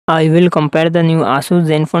I will compare the new Asus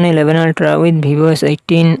Zenfone 11 Ultra with Vivo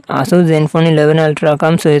S18. Asus Zenfone 11 Ultra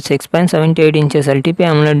comes with 6.78 inches LTP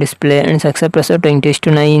AMOLED display and success ratio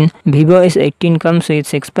 20:9. Vivo S18 comes with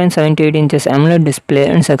 6.78 inches AMOLED display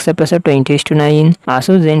and success ratio 20:9.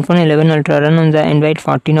 Asus Zenfone 11 Ultra run on the Android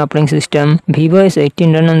 14 operating system. Vivo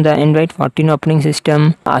S18 run on the Android 14 operating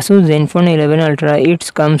system. Asus Zenfone 11 Ultra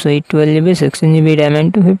comes with 12GB 16GB RAM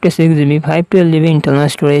and 256GB 512GB internal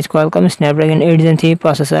storage. Qualcomm Snapdragon 8 Gen 3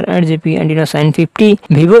 processor 8GB Adreno 950.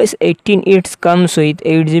 Vivo S18 comes with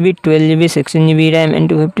 8GB 12GB 16GB RAM and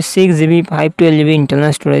 256GB 512GB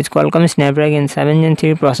internal storage. Qualcomm Snapdragon 7 Gen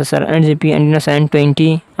 3 processor 8GB Adreno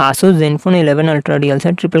 720. Asus Zenfone 11 Ultra real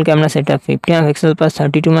set triple camera setup 50 MP plus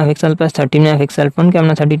 32 MP plus 13 MP front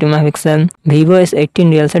camera 32 MP. Vivo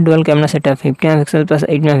S18 real set dual camera setup 50 MP plus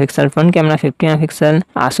 8 MP front camera 50 MP.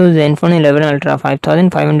 Asus Zenfone 11 Ultra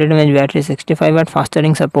 5500 mAh battery 65W fast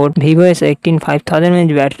charging support. Vivo S18 5000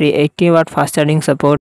 mAh battery 80W fast charging support.